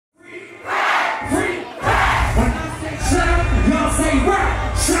When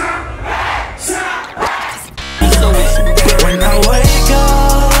I wake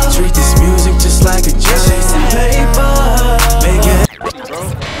up, treat this music just like a chasing paper.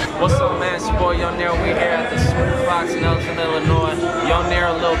 What's up, man? It's your boy Young Nero. We here at the Smooth Fox in Elton, Illinois. Young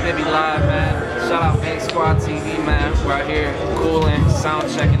Nero, Lil Bibby live, man. Shout out Bank Squad TV, man. We're out here cooling, sound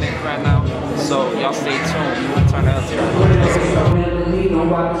checking it right now. So y'all stay tuned. You will turn out to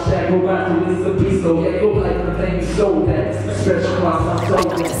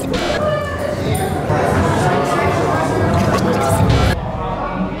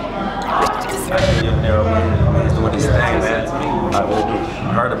Young Nero, man's doing his thing, man.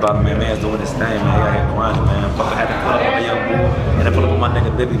 I heard about him, man. Man's doing his thing, man. He got that grind, man. I had to pull up on a young boy and then pull up on my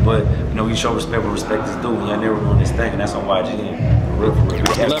nigga Bibby, but you know, you show respect where respect is due. Young Nero doing his thing, and that's on YG. For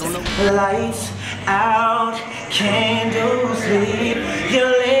real. Lights out, candles lit, your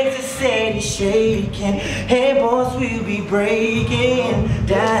legs are steady shaking. Hey boys, we'll be breaking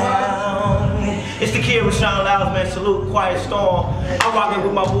down. It's the kid Rashawn Lyles, man. Salute, Quiet Storm. I'm rocking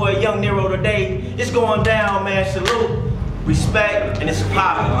with my boy Young Nero today. It's going down, man. Salute, respect, and it's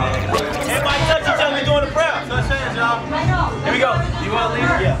popping, man. Everybody touch each other doing the prayer. Touch hands, y'all. Here we go. You want to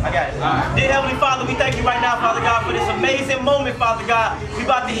lead? Yeah, I got it. Right. Dear Heavenly Father, we thank you right now, Father God, for this amazing moment, Father God. We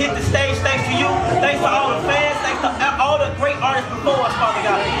about to hit the stage. Thanks to you. Thanks to all the fans. Thanks to all the great artists before us, Father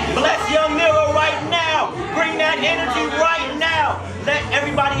God. Bless Young Nero right now. Bring that energy right now. Let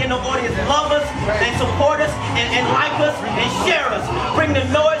everybody in the audience love us and support us and like us and share us. Bring the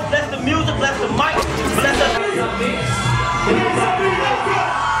noise, bless the music, bless the mic, bless us.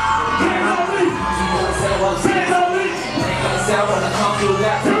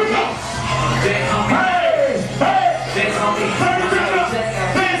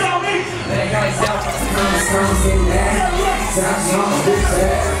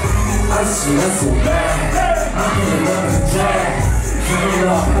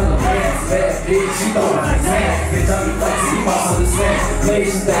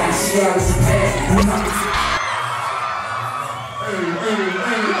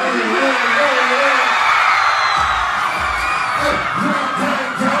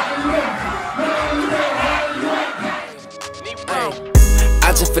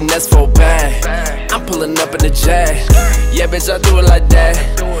 I just finesse for a bag. I'm pulling up in the Jag. Yeah, bitch, I do it like that.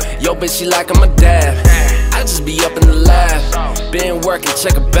 Yo, bitch, she like I'm a dab. I just be up in the lab. Been working,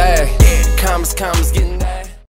 check a bag. Commas, getting